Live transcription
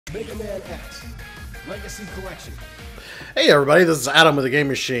Mega Man X Legacy Collection. Hey everybody, this is Adam with the Game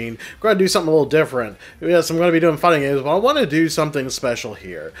Machine. We're going to do something a little different. Yes, I'm going to be doing fighting games, but I want to do something special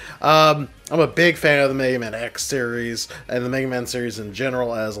here. I'm a big fan of the Mega Man X series, and the Mega Man series in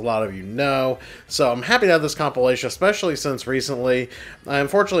general, as a lot of you know. So I'm happy to have this compilation, especially since recently, I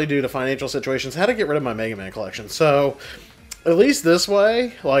unfortunately, due to financial situations, had to get rid of my Mega Man collection. So at least this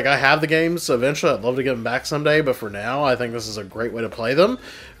way, like, I have the games, so eventually I'd love to get them back someday, but for now, I think this is a great way to play them.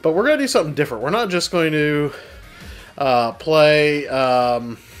 But we're going to do something different. We're not just going to play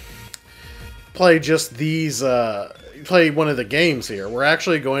just these, play one of the games here. We're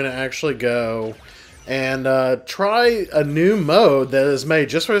actually going to go and try a new mode that is made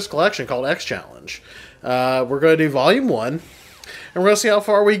just for this collection called X Challenge. We're going to do Volume 1, and we're going to see how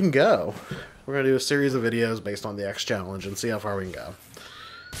far we can go. We're going to do a series of videos based on the X Challenge and see how far we can go.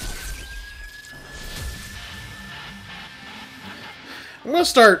 I'm going to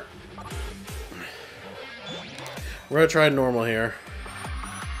start... We're going to try normal here.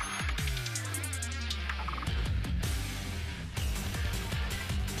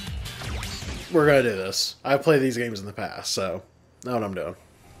 We're going to do this. I've played these games in the past, so I know what I'm doing.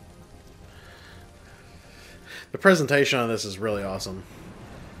 The presentation on this is really awesome.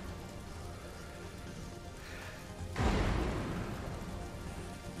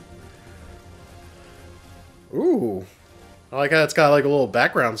 Ooh. I like how it's got like a little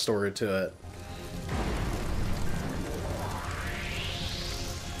background story to it.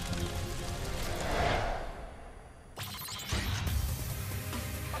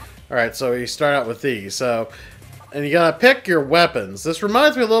 Alright, so you start out with these. And you gotta pick your weapons. This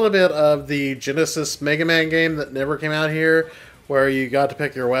reminds me a little bit of the Genesis Mega Man game that never came out here, where you got to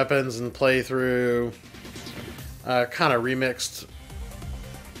pick your weapons and play through kind of remixed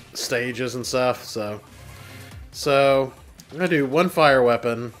stages and stuff. So I'm gonna do one fire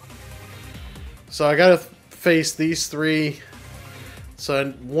weapon. So I gotta face these three. So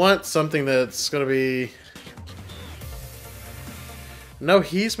I want something that's gonna be... No,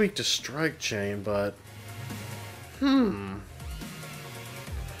 he's weak to strike chain, but...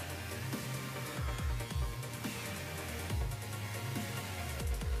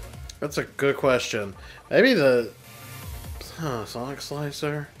 That's a good question. Maybe the... Sonic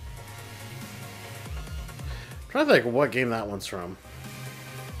Slicer? I'm trying to think of what game that one's from.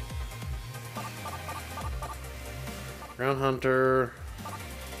 Ground Hunter...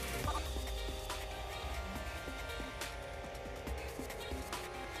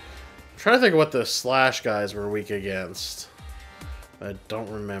 I'm trying to think of what the Slash guys were weak against. I don't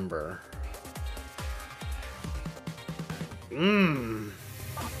remember.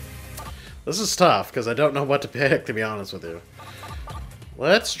 This is tough, because I don't know what to pick, to be honest with you.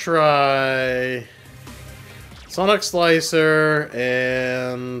 Let's try... Sonic Slicer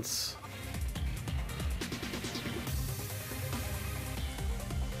and...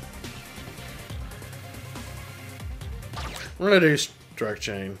 We're gonna do Strike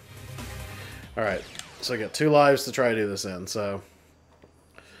Chain. Alright, so I got 2 lives to try to do this in, so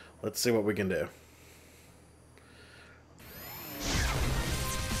let's see what we can do.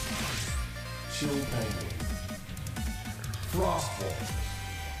 Chill Pain. Frostball.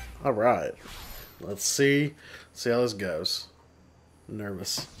 Alright, let's see how this goes. I'm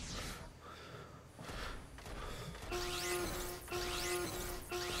nervous.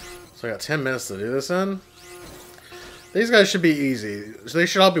 So I got 10 minutes to do this in. These guys should be easy. So they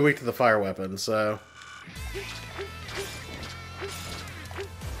should all be weak to the fire weapon, so...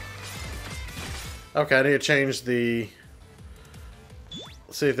 Okay, I need to change the...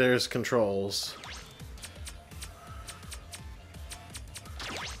 Let's see if there's controls.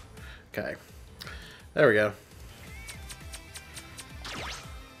 Okay. There we go.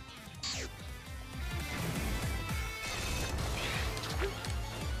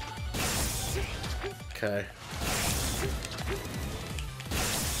 Okay.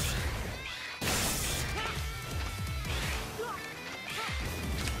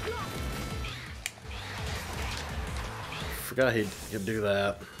 Forgot he could do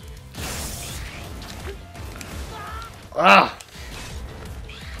that. Ah!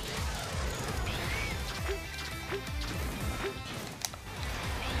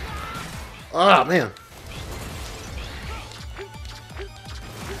 Ah, man.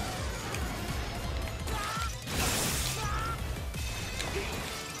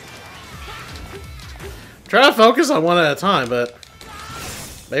 Try to focus on one at a time, but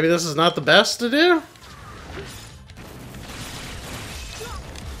maybe this is not the best to do?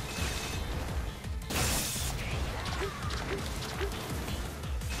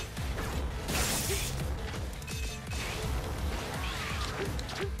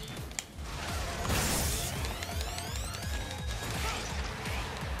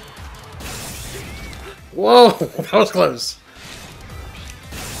 Whoa, that was close.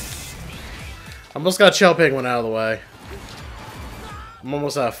 Almost got Shell Penguin out of the way. I'm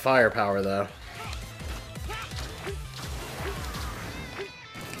almost out of firepower, though.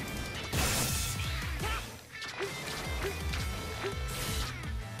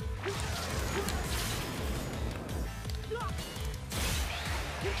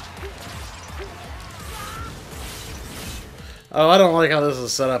 Oh, I don't like how this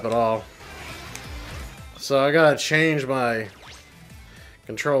is set up at all. So I gotta change my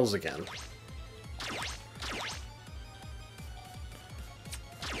controls again.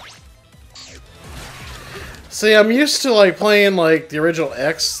 See, I'm used to like playing like the original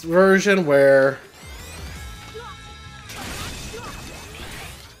X version where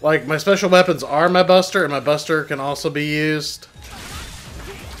like my special weapons are my buster and my buster can also be used.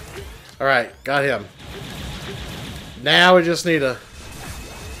 Alright, got him. Now we just need a...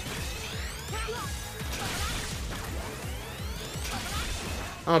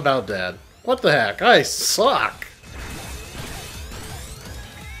 I'm about dead. What the heck? I suck!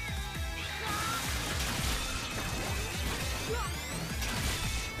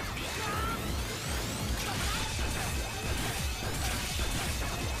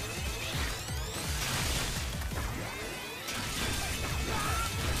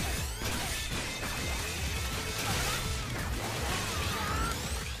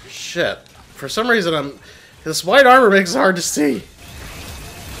 Shit. For some reason, this white armor makes it hard to see.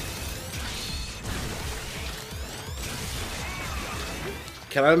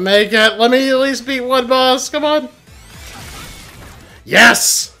 Can I make it? Let me at least beat one boss. Come on.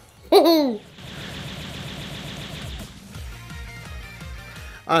 Yes! Woohoo!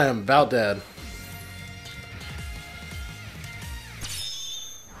 I am about dead.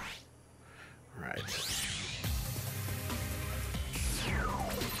 Right.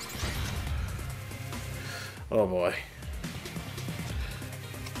 Oh boy.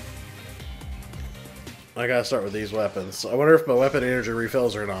 I gotta start with these weapons. I wonder if my weapon energy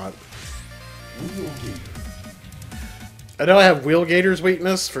refills or not. I know I have Wheelgator's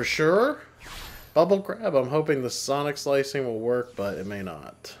weakness for sure. Bubble Crab, I'm hoping the Sonic Slicing will work, but it may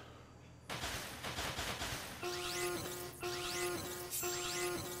not.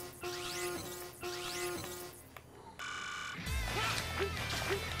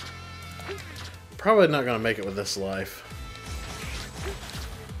 Probably not gonna make it with this life.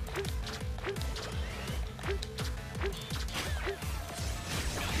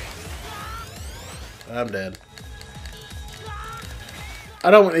 I'm dead. I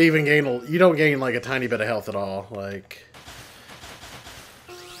don't even gain... You don't gain, like, a tiny bit of health at all. Like...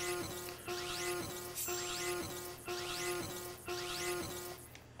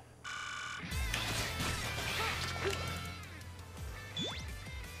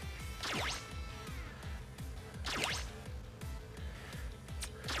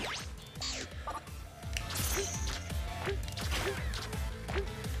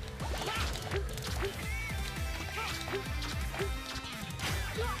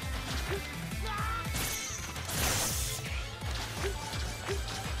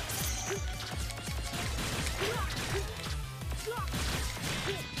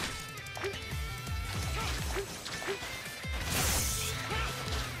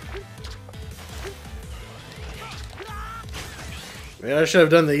 Maybe I should have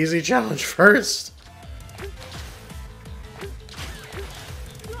done the easy challenge first.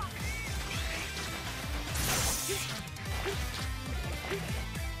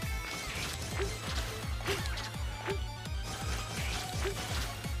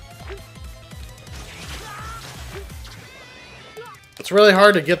 It's really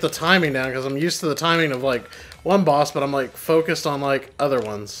hard to get the timing down because I'm used to the timing of like one boss, but I'm like focused on like other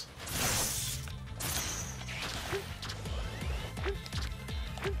ones.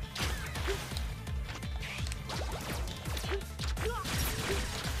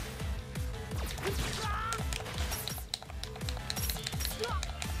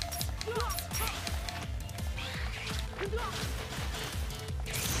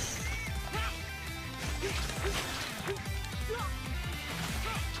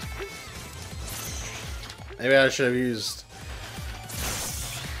 Maybe I should have used...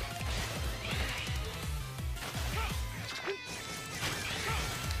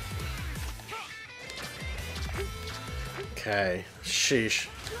 Okay. Sheesh.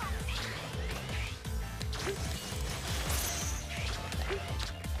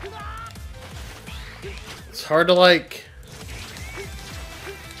 It's hard to like...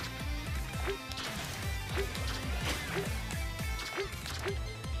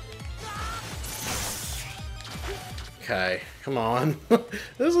 Okay, come on.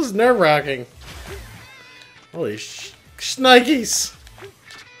 This is nerve-wracking. Holy shnikes!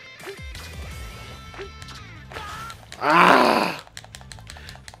 Ah!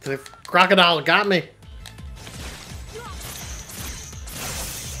 The crocodile got me.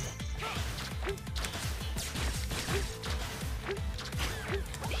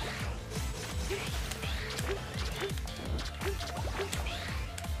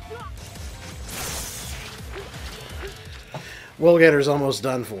 Wilgator's almost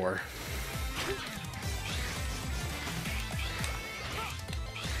done for.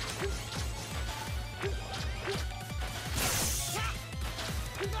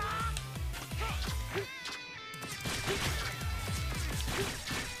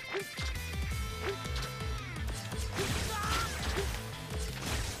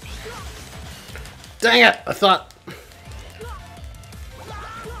 Dang it! I thought...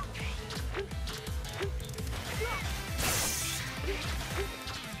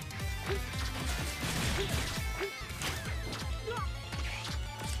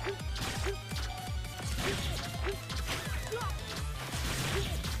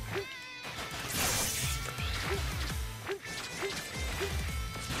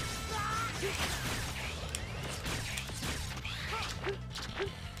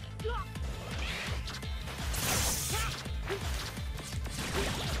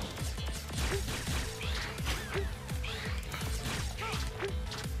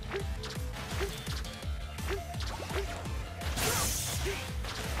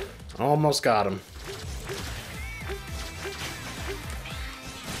 Almost got him.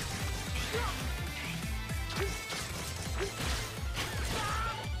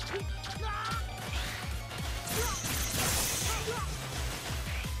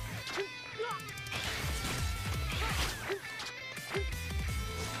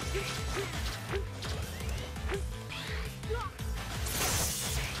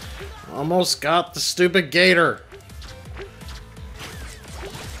 Almost got the stupid gator.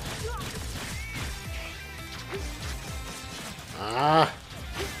 Ah.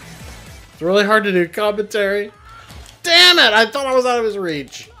 It's really hard to do commentary. Damn it! I thought I was out of his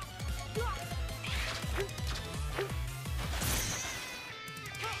reach.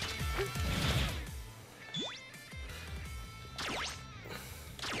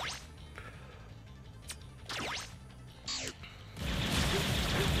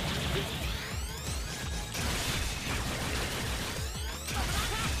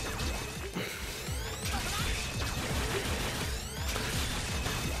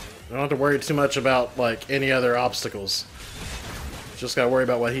 I don't have to worry too much about, like, any other obstacles. Just gotta worry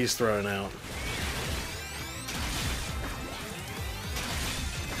about what he's throwing out.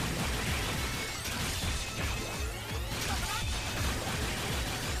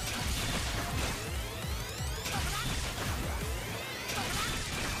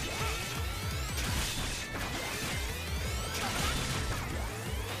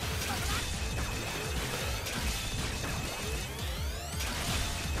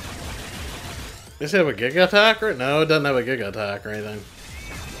 Does it have a Giga Attack? Or no, it doesn't have a Giga Attack or anything.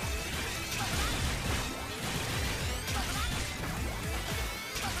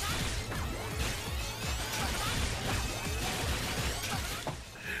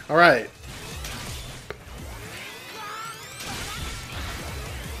 Alright.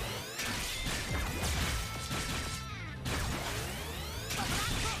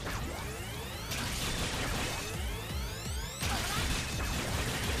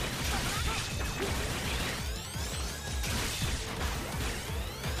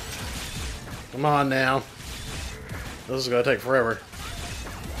 Come on now. This is gonna take forever.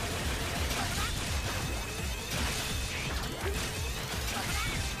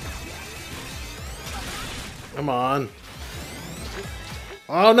 Come on.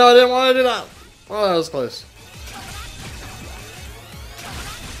 Oh no, I didn't want to do that. Oh, that was close.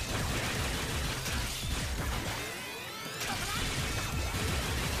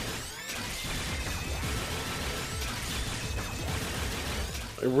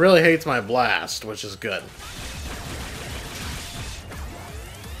 It really hates my blast, which is good.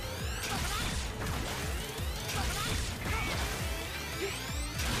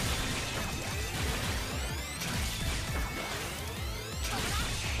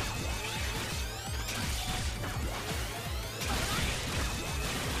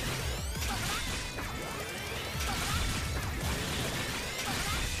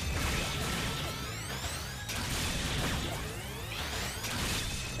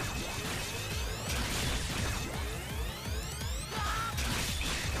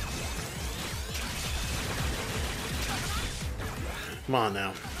 Come on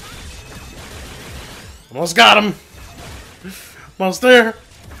now. Almost got him. Almost there.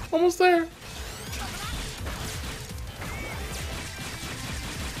 Almost there.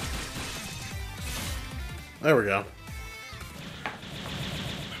 There we go.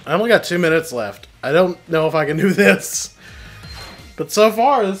 I only got 2 minutes left. I don't know if I can do this. But so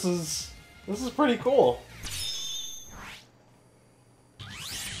far, this is pretty cool.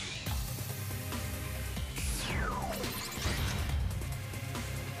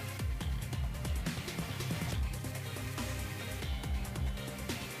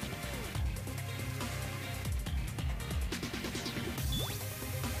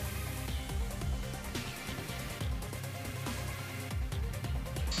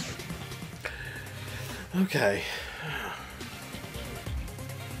 Okay.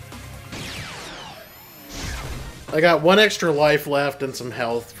 I got 1 extra life left and some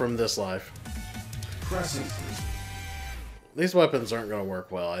health from this life. Pressing. These weapons aren't going to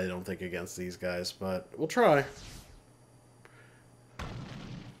work well, I don't think, against these guys, but we'll try.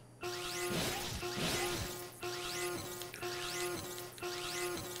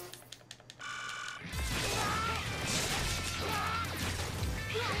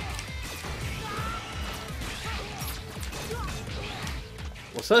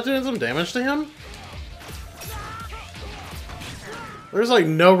 Was that doing some damage to him? There's like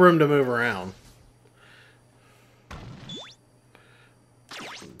no room to move around.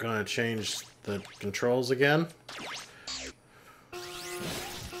 I'm gonna change the controls again.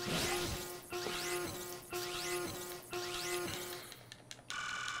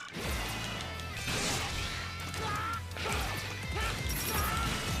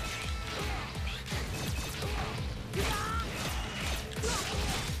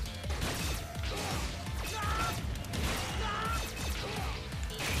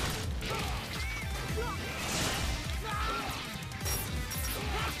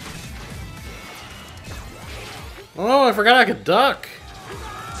 Oh, I forgot I could duck.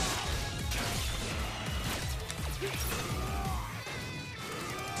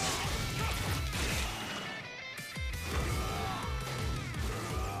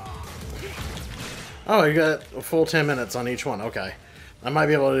 Oh, you got a full 10 minutes on each one. Okay. I might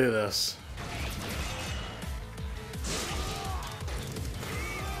be able to do this.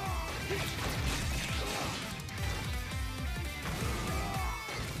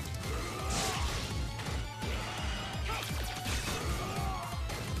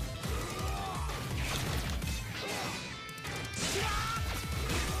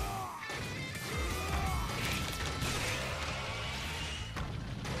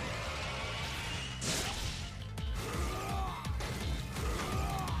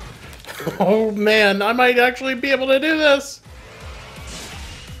 Oh man, I might actually be able to do this!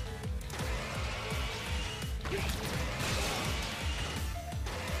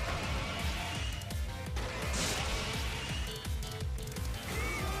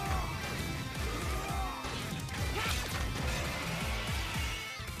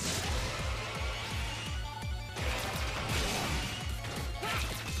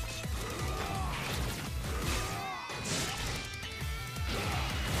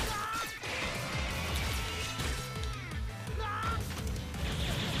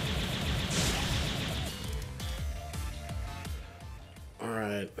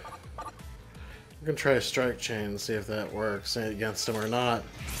 Alright. I'm gonna try a strike chain and see if that works against him or not.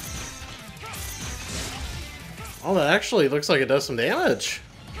 Oh, that actually looks like it does some damage.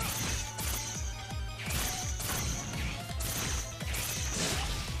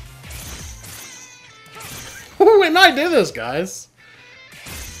 We might do this, guys.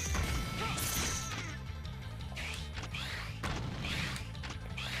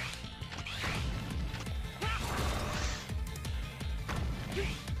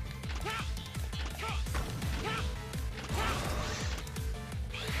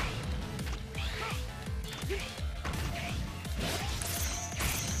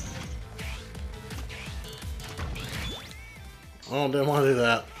 Oh, didn't want to do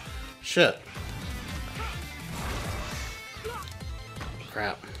that. Shit.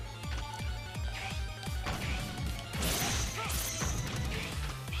 Crap.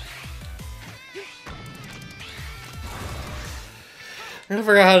 I gotta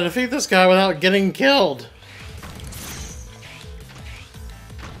figure out how to defeat this guy without getting killed.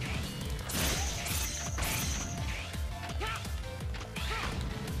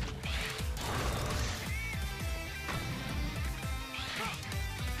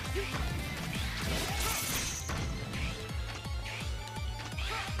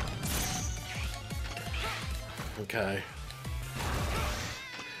 Okay.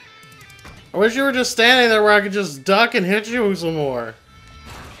 I wish you were just standing there where I could just duck and hit you some more.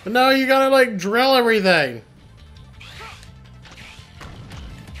 But no, you gotta, like, drill everything.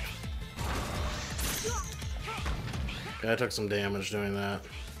 Okay, I took some damage doing that.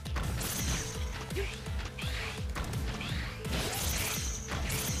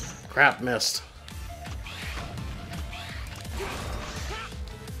 Crap, missed.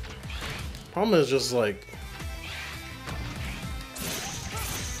 Problem is just like...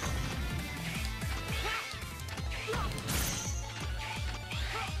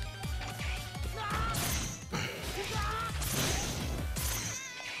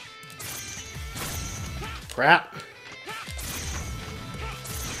 Crap.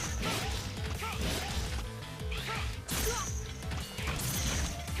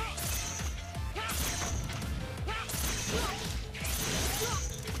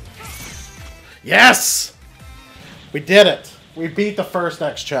 Yes! We did it! We beat the first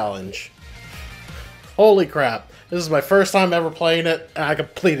X challenge. Holy crap. This is my first time ever playing it, and I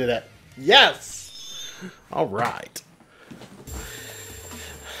completed it. Yes! Alright.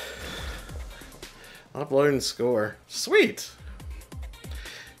 Uploading score. Sweet!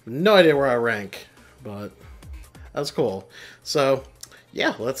 No idea where I rank, but that's cool. So,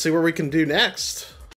 yeah, let's see what we can do next.